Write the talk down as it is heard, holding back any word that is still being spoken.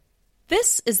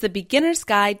This is the Beginner's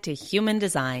Guide to Human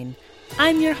Design.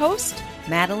 I'm your host,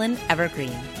 Madeline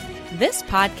Evergreen. This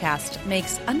podcast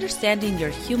makes understanding your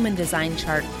human design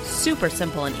chart super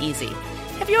simple and easy.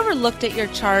 Have you ever looked at your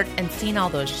chart and seen all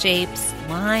those shapes,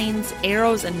 lines,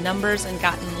 arrows, and numbers and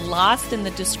gotten lost in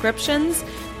the descriptions?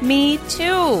 Me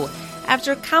too.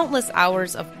 After countless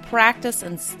hours of practice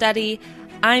and study,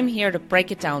 I'm here to break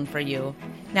it down for you.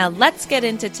 Now let's get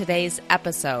into today's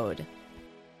episode.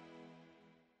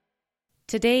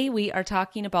 Today we are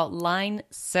talking about line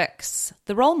 6,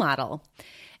 the role model.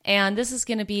 And this is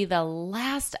going to be the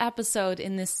last episode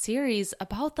in this series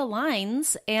about the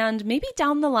lines, and maybe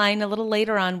down the line a little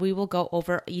later on we will go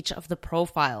over each of the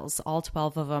profiles, all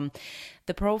 12 of them.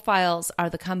 The profiles are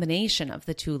the combination of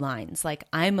the two lines. Like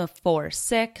I'm a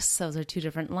 4-6, those are two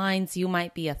different lines. You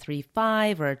might be a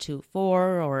 3-5 or a 2-4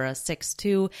 or a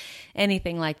 6-2,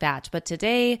 anything like that. But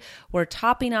today we're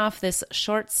topping off this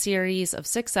short series of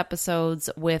 6 episodes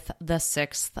with the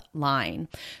 6th line.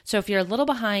 So if you're a little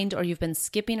behind or you've been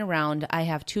skipping around, I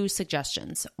have 2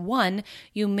 suggestions. One,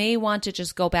 you may want to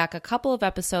just go back a couple of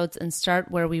episodes and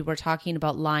start where we were talking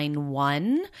about line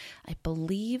 1. I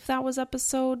believe that was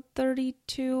episode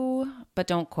 32, but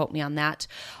don't quote me on that.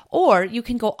 Or you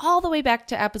can go all the way back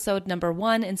to episode number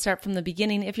 1 and start from the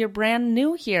beginning if you're brand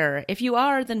new here. If you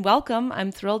are, then welcome.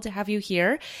 I'm thrilled to have you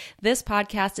here. This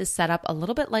podcast is set up a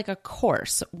little bit like a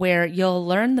course where you'll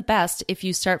learn the best if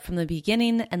you start from the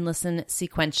beginning and listen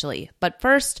sequentially. But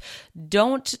first,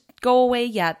 don't go away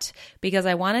yet, because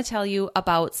I want to tell you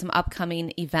about some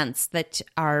upcoming events that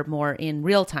are more in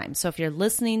real time. So if you're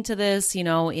listening to this,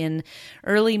 in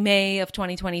early May of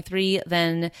 2023,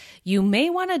 then you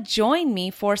may want to join me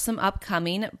for some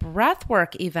upcoming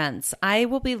breathwork events. I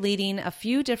will be leading a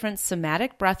few different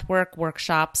somatic breathwork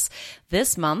workshops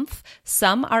this month.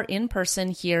 Some are in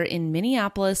person here in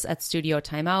Minneapolis at Studio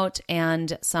Timeout,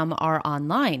 and some are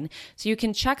online. So you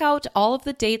can check out all of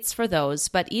the dates for those,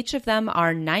 but each of them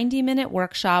are 90-minute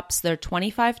workshops. They're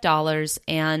 $25,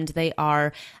 and they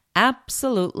are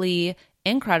absolutely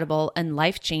incredible and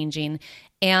life-changing.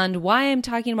 And why I'm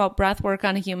talking about breathwork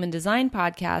on a human design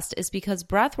podcast is because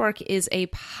breathwork is a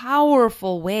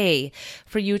powerful way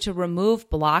for you to remove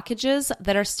blockages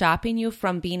that are stopping you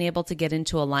from being able to get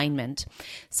into alignment.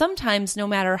 Sometimes, no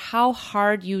matter how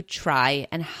hard you try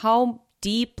and how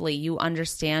deeply you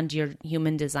understand your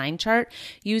human design chart,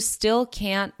 you still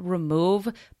can't remove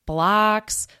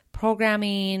blocks,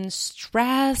 programming,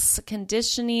 stress,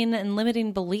 conditioning, and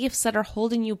limiting beliefs that are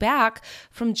holding you back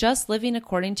from just living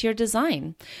according to your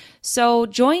design. So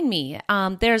join me.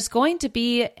 There's going to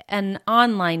be an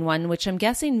online one, which I'm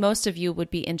guessing most of you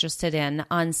would be interested in,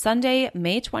 on Sunday,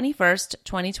 May 21st,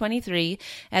 2023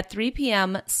 at 3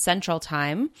 p.m. Central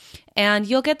Time. And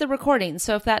you'll get the recording.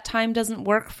 So if that time doesn't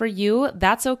work for you,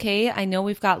 that's okay. I know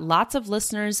we've got lots of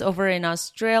listeners over in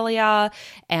Australia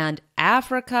and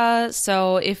Africa.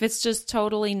 So if it's just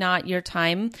totally not your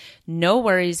time, no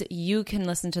worries. You can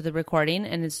listen to the recording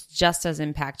and it's just as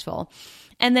impactful.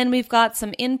 And then we've got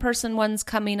some in-person ones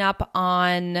coming up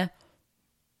on,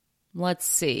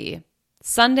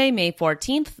 Sunday, May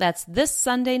 14th, that's this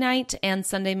Sunday night, and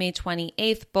Sunday, May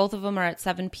 28th. Both of them are at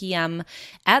 7 p.m.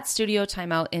 at Studio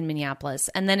Timeout in Minneapolis.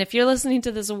 And then if you're listening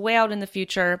to this way out in the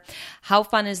future, how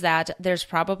fun is that? There's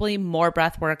probably more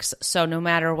breathworks. So no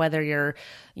matter whether you're,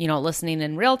 listening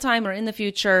in real time or in the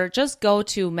future, just go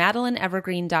to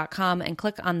madelineevergreen.com and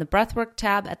click on the breathwork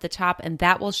tab at the top, and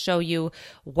that will show you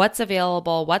what's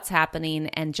available, what's happening,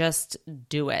 and just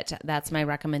do it. That's my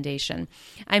recommendation.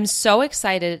 I'm so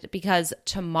excited because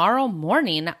tomorrow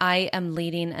morning I am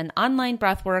leading an online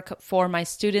breathwork for my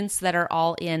students that are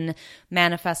all in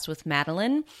Manifest with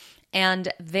Madeline.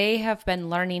 And they have been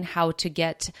learning how to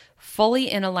get fully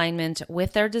in alignment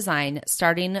with their design,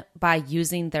 starting by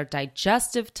using their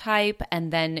digestive type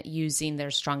and then using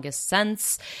their strongest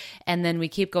sense. And then we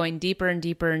keep going deeper and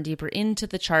deeper and deeper into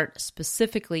the chart,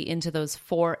 specifically into those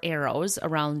 4 arrows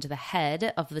around the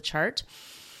head of the chart.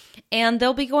 And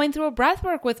they'll be going through a breath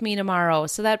work with me tomorrow.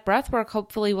 So that breath work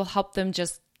hopefully will help them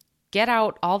just get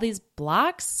out all these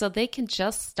blocks so they can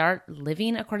just start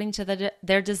living according to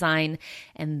their design.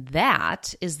 And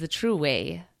that is the true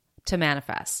way to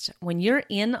manifest. When you're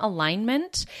in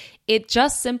alignment, it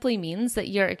just simply means that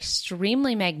you're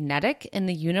extremely magnetic and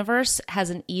the universe has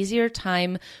an easier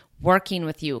time working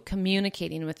with you,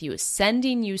 communicating with you,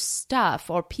 sending you stuff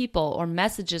or people or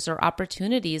messages or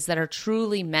opportunities that are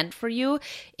truly meant for you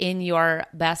in your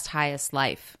best, highest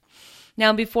life.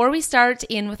 Now, before we start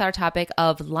in with our topic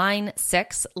of line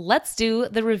 6, let's do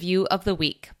the review of the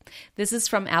week. This is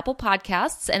from Apple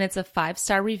Podcasts, and it's a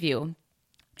 5-star review.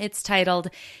 It's titled,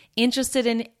 Interested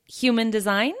in Human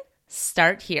Design?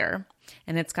 Start here.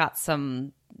 And it's got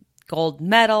some gold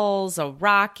medals, a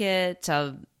rocket,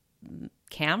 a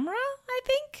camera, I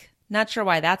think. Not sure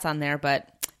why that's on there, but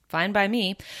fine by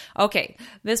me. Okay,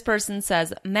 this person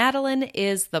says, Madeline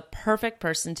is the perfect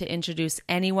person to introduce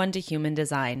anyone to human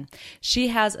design. She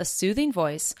has a soothing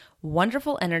voice,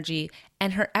 wonderful energy,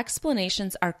 and her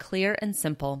explanations are clear and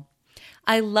simple.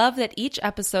 I love that each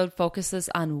episode focuses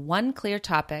on one clear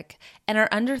topic and are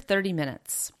under 30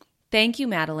 minutes. Thank you,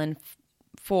 Madeline,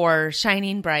 for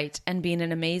shining bright and being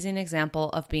an amazing example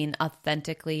of being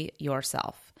authentically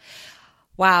yourself.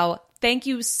 Wow. Thank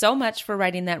you so much for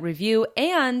writing that review.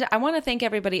 And I want to thank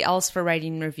everybody else for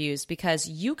writing reviews because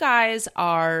you guys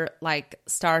are like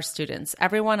star students.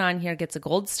 Everyone on here gets a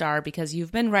gold star because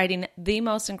you've been writing the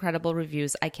most incredible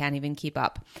reviews. I can't even keep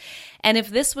up. And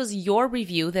if this was your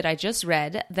review that I just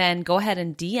read, then go ahead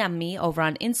and DM me over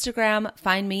on Instagram.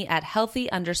 Find me at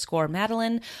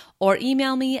healthy_Madeline or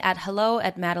email me at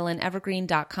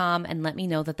hello@madelineevergreen.com and let me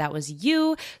know that that was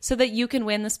you so that you can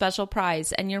win the special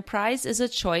prize. And your prize is a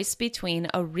choice between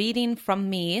a reading from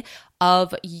me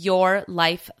of your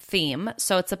life theme.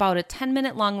 So it's about a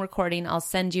 10-minute long recording I'll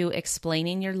send you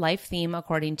explaining your life theme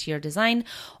according to your design.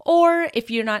 Or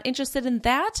if you're not interested in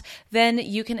that, then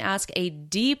you can ask a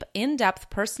deep,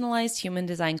 in-depth, personalized human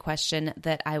design question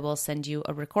that I will send you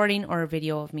a recording or a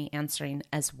video of me answering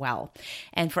as well.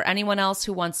 And for anyone else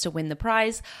who wants to win the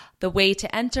prize, the way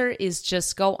to enter is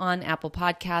just go on Apple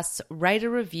Podcasts, write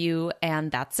a review, and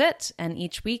that's it. And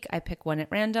each week I pick one at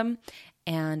random.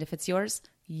 And if it's yours,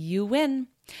 you win.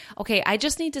 Okay, I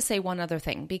just need to say one other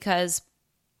thing because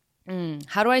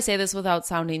how do I say this without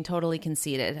sounding totally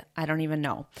conceited? I don't even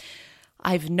know.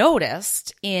 I've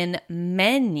noticed in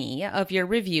many of your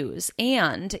reviews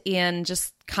and in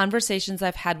just conversations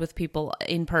I've had with people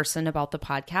in person about the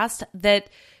podcast that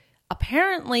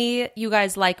apparently you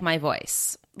guys like my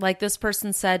voice. Like this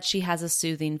person said, she has a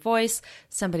soothing voice.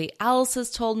 Somebody else has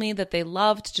told me that they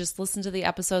love to just listen to the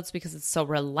episodes because it's so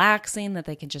relaxing that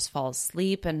they can just fall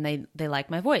asleep and they like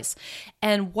my voice.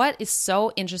 And what is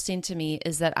so interesting to me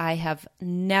is that I have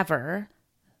never,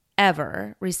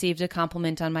 ever received a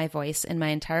compliment on my voice in my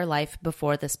entire life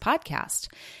before this podcast.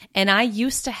 And I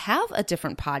used to have a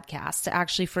different podcast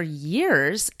actually for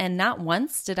years, and not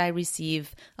once did I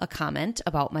receive a comment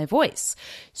about my voice.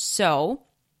 So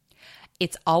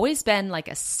it's always been like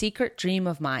a secret dream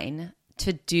of mine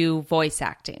to do voice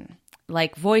acting,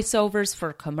 like voiceovers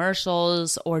for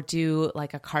commercials or do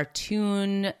like a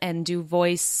cartoon and do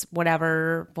voiceovers.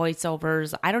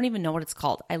 I don't even know what it's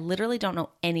called. I literally don't know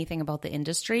anything about the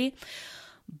industry,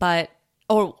 but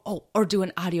or do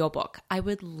an audiobook. I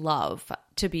would love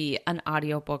to be an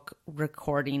audiobook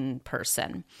recording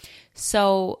person.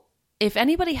 So if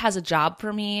anybody has a job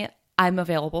for me, I'm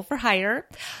available for hire.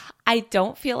 I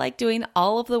don't feel like doing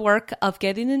all of the work of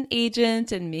getting an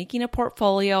agent and making a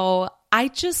portfolio. I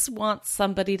just want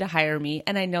somebody to hire me.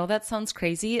 And I know that sounds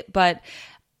crazy, but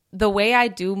the way I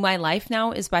do my life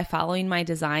now is by following my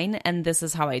design, and this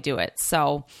is how I do it.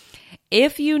 So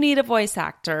if you need a voice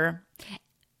actor,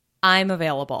 I'm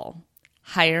available.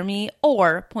 Hire me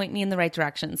or point me in the right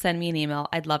direction. Send me an email.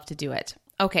 I'd love to do it.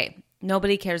 Okay.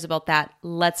 Nobody cares about that.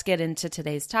 Let's get into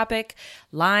today's topic,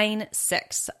 line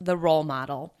 6, the role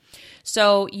model.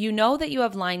 So you know that you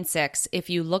have line 6 if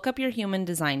you look up your human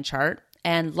design chart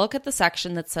and look at the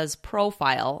section that says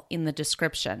profile in the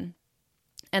description.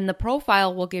 And the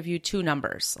profile will give you 2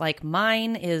 numbers. Like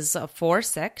mine is a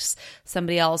 4-6.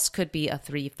 Somebody else could be a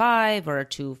 3-5 or a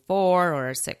 2-4 or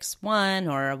a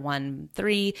 6-1 or a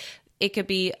 1-3. It could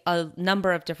be a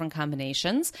number of different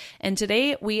combinations. And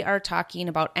today we are talking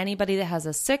about anybody that has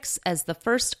a 6 as the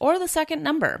first or the second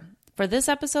number. For this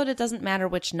episode, it doesn't matter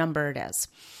which number it is.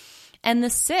 And the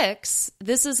 6,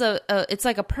 this is it's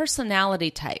like a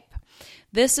personality type.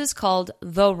 This is called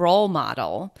the role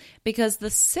model because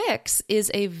the 6 is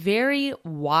a very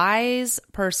wise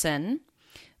person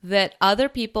that other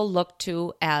people look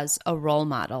to as a role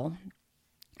model.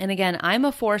 And again, I'm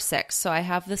a 4-6, so I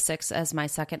have the 6 as my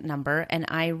second number, and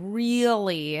I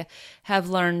really have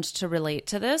learned to relate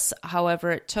to this. However,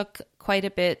 it took quite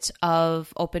a bit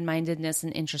of open-mindedness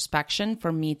and introspection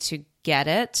for me to get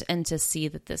it and to see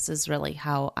that this is really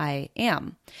how I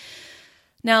am.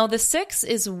 Now, the 6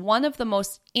 is one of the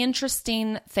most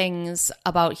interesting things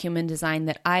about human design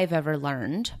that I've ever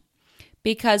learned,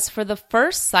 because for the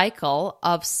first cycle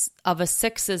of a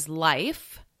 6's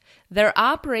life, they're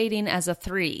operating as a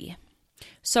 3.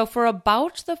 So for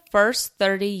about the first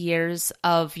 30 years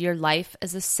of your life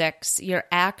as a 6, you're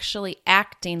actually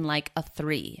acting like a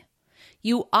 3.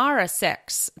 You are a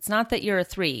 6. It's not that you're a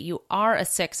 3. You are a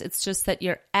 6. It's just that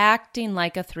you're acting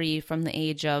like a 3 from the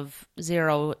age of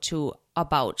 0 to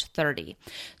about 30.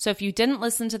 So if you didn't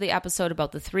listen to the episode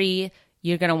about the 3,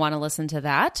 you're going to want to listen to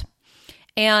that.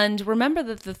 And remember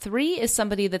that the 3 is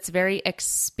somebody that's very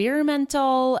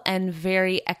experimental and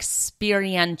very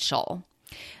experiential.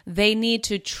 They need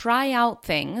to try out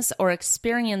things or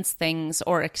experience things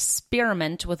or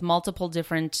experiment with multiple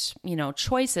different,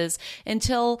 choices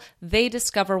until they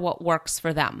discover what works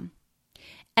for them.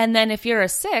 And then if you're a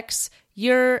 6,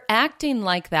 you're acting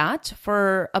like that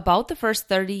for about the first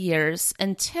 30 years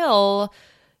until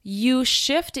you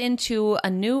shift into a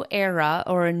new era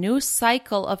or a new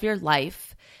cycle of your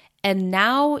life. And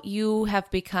now you have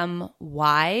become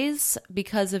wise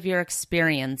because of your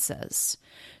experiences.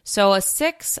 So a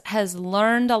 6 has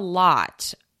learned a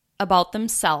lot about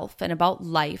themselves and about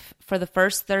life for the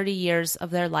first 30 years of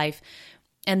their life.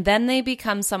 And then they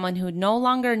become someone who no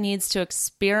longer needs to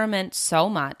experiment so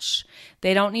much.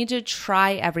 They don't need to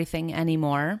try everything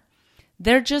anymore.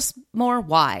 They're just more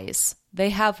wise.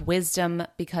 They have wisdom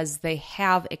because they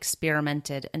have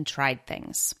experimented and tried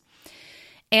things.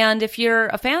 And if you're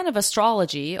a fan of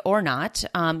astrology or not,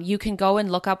 you can go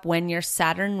and look up when your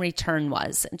Saturn return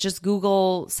was. Just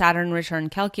Google Saturn return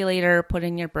calculator, put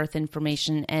in your birth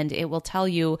information, and it will tell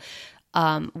you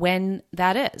when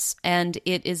that is. And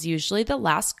it is usually the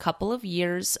last couple of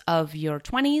years of your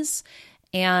 20s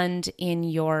and in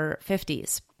your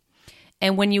 50s.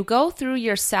 And when you go through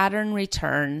your Saturn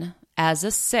return as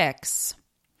a 6,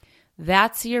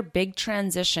 that's your big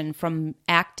transition from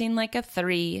acting like a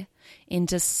 3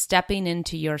 into stepping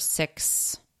into your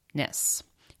 6-ness,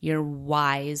 your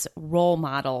wise role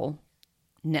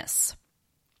model-ness.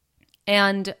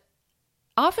 And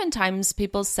oftentimes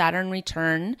people's Saturn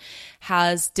return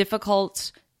has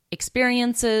difficult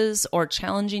experiences or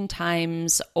challenging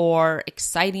times or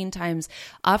exciting times.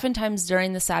 Oftentimes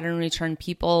during the Saturn return,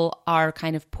 people are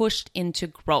kind of pushed into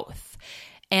growth.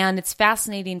 And it's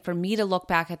fascinating for me to look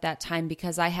back at that time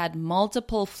because I had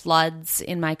multiple floods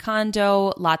in my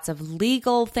condo, lots of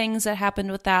legal things that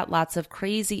happened with that, lots of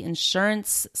crazy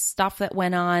insurance stuff that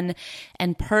went on,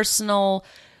 and personal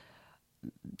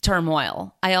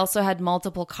turmoil. I also had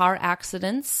multiple car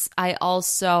accidents. I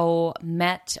also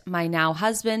met my now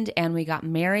husband and we got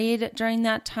married during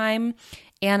that time.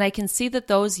 And I can see that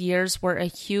those years were a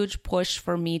huge push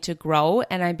for me to grow,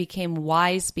 and I became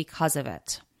wise because of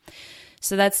it.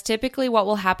 So that's typically what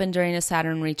will happen during a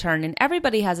Saturn return. And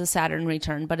everybody has a Saturn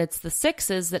return, but it's the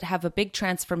 6s that have a big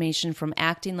transformation from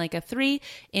acting like a 3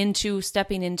 into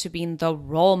stepping into being the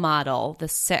role model, the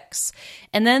 6.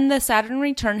 And then the Saturn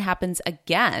return happens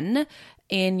again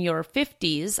in your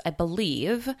 50s, I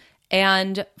believe.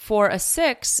 And for a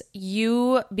 6,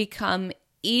 you become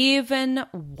even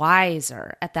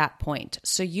wiser at that point.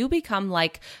 So you become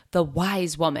like the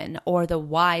wise woman or the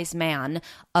wise man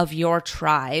of your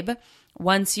tribe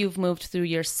once you've moved through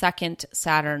your second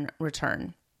Saturn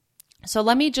return. So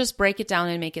let me just break it down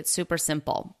and make it super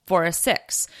simple. For a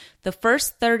 6, the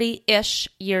first 30-ish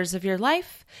years of your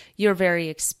life, you're very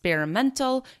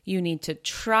experimental. You need to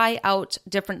try out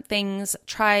different things,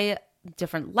 try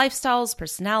different lifestyles,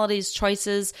 personalities,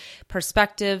 choices,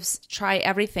 perspectives, try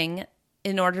everything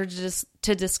in order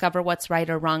to discover what's right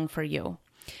or wrong for you.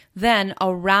 Then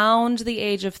around the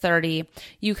age of 30,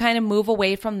 you kind of move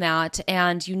away from that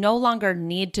and you no longer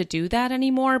need to do that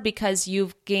anymore because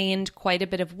you've gained quite a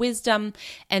bit of wisdom.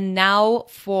 And now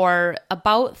for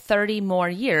about 30 more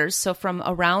years, so from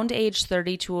around age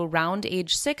 30 to around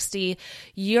age 60,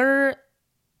 your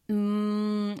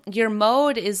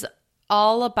mode is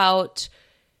all about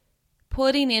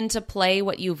putting into play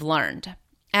what you've learned,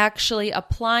 actually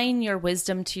applying your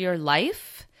wisdom to your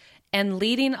life and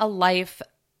leading a life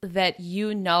that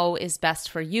you know is best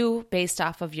for you based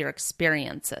off of your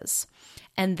experiences.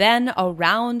 And then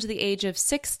around the age of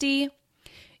 60,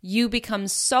 you become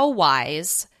so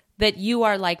wise that you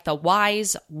are like the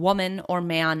wise woman or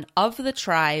man of the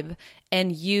tribe,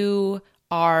 and you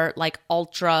are like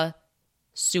ultra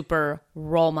super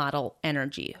role model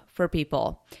energy for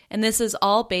people. And this is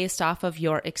all based off of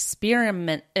your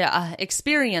experiences.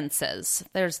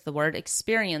 There's the word,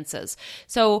 experiences.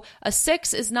 So a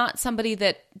 6 is not somebody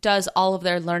that does all of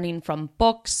their learning from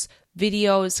books,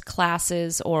 videos,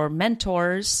 classes, or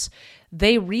mentors.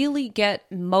 They really get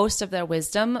most of their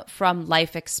wisdom from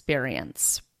life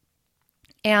experience.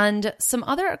 And some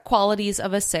other qualities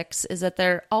of a 6 is that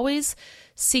they're always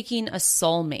seeking a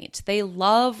soulmate. They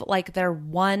love like their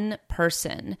one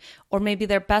person, or maybe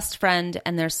their best friend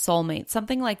and their soulmate,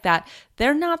 something like that.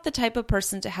 They're not the type of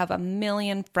person to have a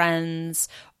million friends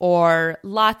or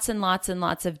lots and lots and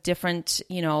lots of different,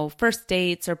 first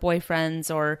dates or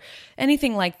boyfriends or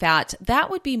anything like that.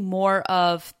 That would be more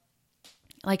of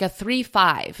Like a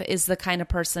 3-5 is the kind of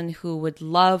person who would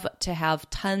love to have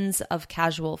tons of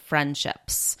casual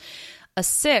friendships. A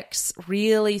 6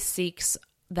 really seeks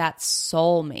that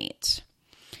soulmate.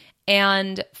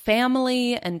 And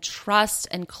family and trust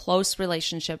and close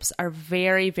relationships are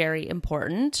very, very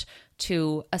important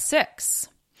to a 6.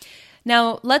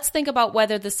 Now, let's think about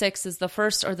whether the 6 is the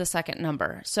first or the second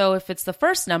number. So if it's the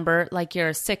first number, like you're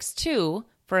a 6-2,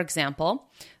 for example,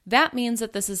 that means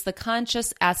that this is the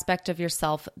conscious aspect of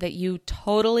yourself that you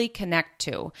totally connect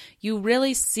to. You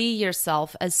really see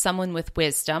yourself as someone with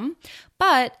wisdom,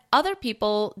 but other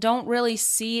people don't really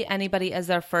see anybody as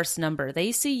their first number.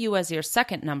 They see you as your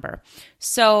second number.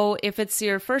 So if it's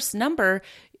your first number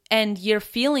and you're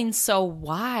feeling so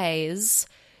wise,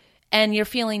 and you're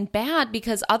feeling bad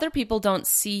because other people don't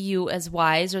see you as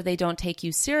wise or they don't take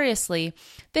you seriously,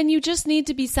 then you just need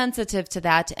to be sensitive to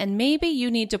that. And maybe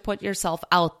you need to put yourself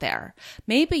out there.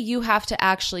 Maybe you have to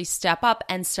actually step up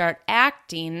and start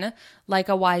acting like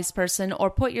a wise person, or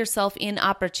put yourself in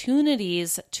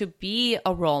opportunities to be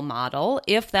a role model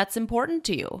if that's important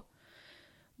to you.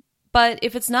 But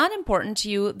if it's not important to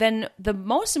you, then the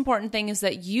most important thing is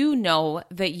that you know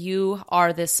that you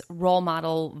are this role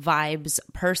model vibes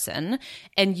person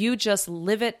and you just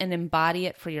live it and embody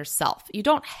it for yourself. You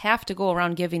don't have to go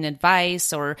around giving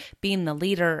advice or being the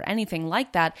leader or anything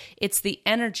like that. It's the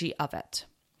energy of it.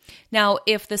 Now,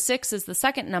 if the 6 is the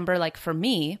second number, like for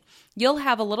me, you'll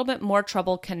have a little bit more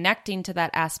trouble connecting to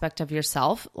that aspect of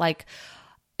yourself. Like,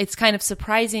 it's kind of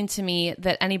surprising to me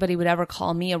that anybody would ever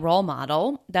call me a role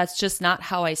model. That's just not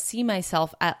how I see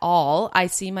myself at all. I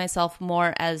see myself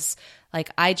more as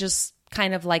like, I just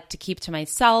kind of like to keep to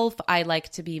myself. I like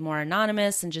to be more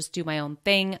anonymous and just do my own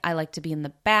thing. I like to be in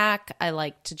the back. I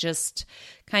like to just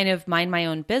kind of mind my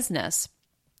own business.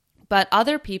 But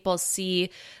other people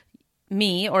see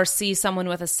me or see someone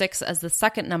with a 6 as the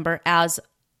second number as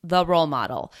the role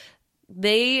model.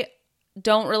 They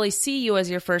don't really see you as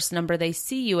your first number. They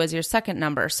see you as your second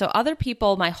number. So other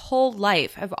people my whole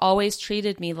life have always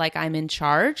treated me like I'm in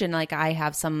charge and like I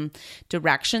have some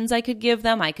directions I could give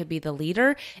them. I could be the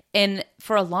leader. And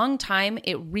for a long time,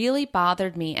 it really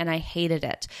bothered me and I hated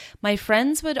it. My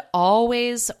friends would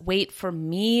always wait for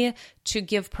me to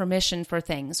give permission for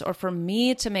things, or for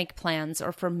me to make plans,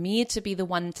 or for me to be the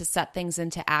one to set things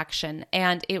into action.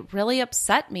 And it really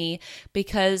upset me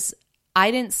because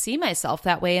I didn't see myself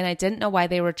that way and I didn't know why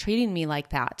they were treating me like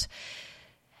that.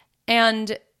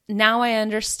 And now I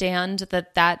understand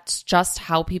that that's just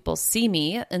how people see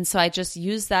me. And so I just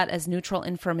use that as neutral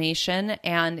information,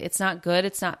 and it's not good,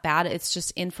 it's not bad, it's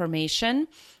just information.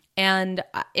 And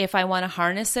if I want to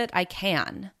harness it, I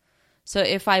can. So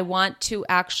if I want to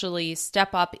actually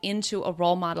step up into a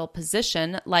role model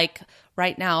position, like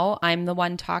right now, I'm the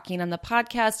one talking on the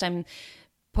podcast, I'm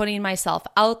putting myself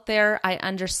out there. I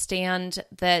understand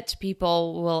that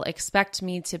people will expect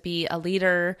me to be a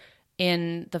leader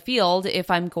in the field if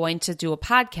I'm going to do a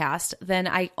podcast. Then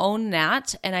I own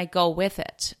that and I go with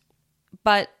it.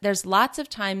 But there's lots of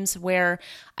times where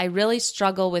I really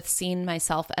struggle with seeing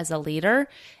myself as a leader,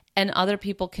 and other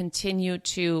people continue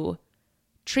to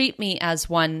treat me as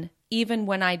one even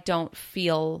when I don't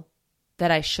feel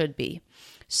that I should be.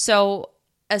 So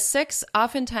a 6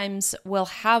 oftentimes will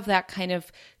have that kind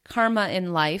of karma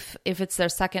in life, if it's their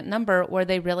second number, where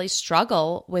they really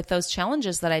struggle with those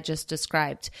challenges that I just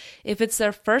described. If it's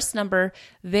their first number,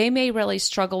 they may really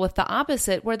struggle with the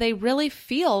opposite, where they really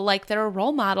feel like they're a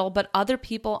role model, but other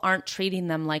people aren't treating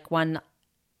them like one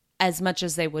as much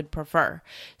as they would prefer.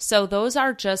 So those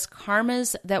are just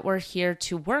karmas that we're here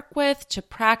to work with, to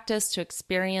practice, to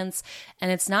experience. And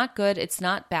it's not good, it's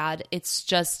not bad, it's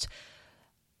just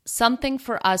something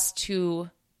for us to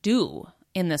do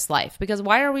in this life. Because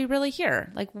why are we really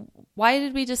here? Like, why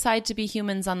did we decide to be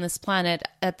humans on this planet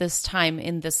at this time,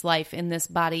 in this life, in this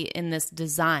body, in this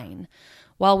design?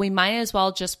 Well, we might as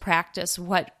well just practice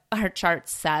what our chart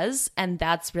says, and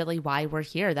that's really why we're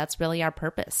here. That's really our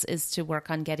purpose, is to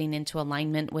work on getting into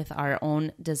alignment with our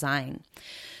own design.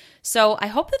 So I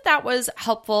hope that that was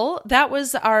helpful. That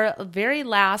was our very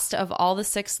last of all the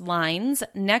 6 lines.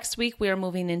 Next week, we are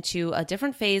moving into a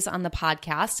different phase on the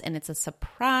podcast, and it's a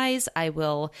surprise. I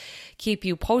will keep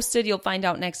you posted. You'll find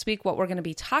out next week what we're going to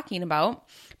be talking about,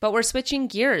 but we're switching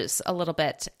gears a little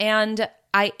bit. And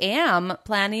I am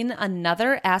planning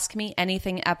another Ask Me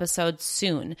Anything episode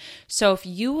soon. So if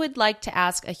you would like to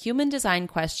ask a human design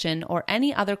question or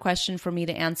any other question for me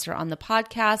to answer on the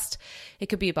podcast, it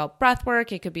could be about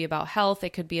breathwork, it could be about health,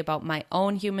 it could be about my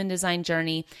own human design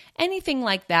journey, anything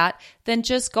like that, then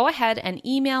just go ahead and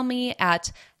email me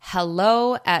at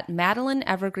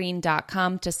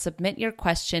hello@madelineevergreen.com to submit your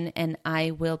question, and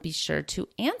I will be sure to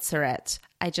answer it.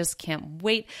 I just can't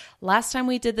wait. Last time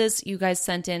we did this, you guys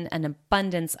sent in an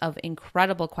abundance of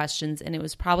incredible questions, and it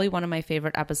was probably one of my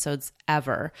favorite episodes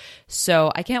ever.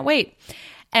 So I can't wait.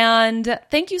 And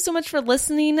thank you so much for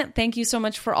listening. Thank you so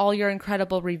much for all your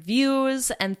incredible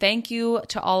reviews. And thank you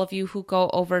to all of you who go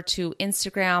over to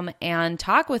Instagram and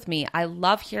talk with me. I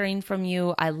love hearing from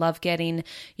you. I love getting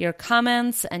your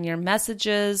comments and your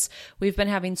messages. We've been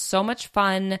having so much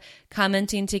fun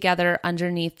commenting together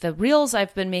underneath the reels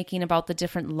I've been making about the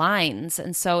different lines.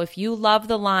 And so if you love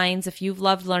the lines, if you've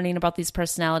loved learning about these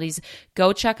personalities,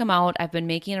 go check them out. I've been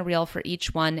making a reel for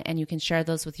each one, and you can share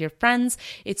those with your friends.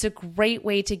 It's a great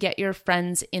way to get your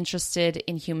friends interested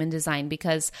in human design,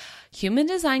 because human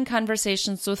design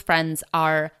conversations with friends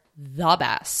are the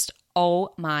best.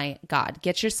 Oh my God.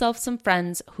 Get yourself some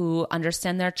friends who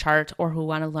understand their chart or who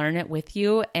want to learn it with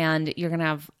you, and you're going to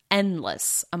have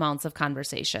endless amounts of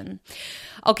conversation.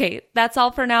 Okay, that's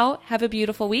all for now. Have a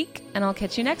beautiful week, and I'll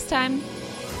catch you next time.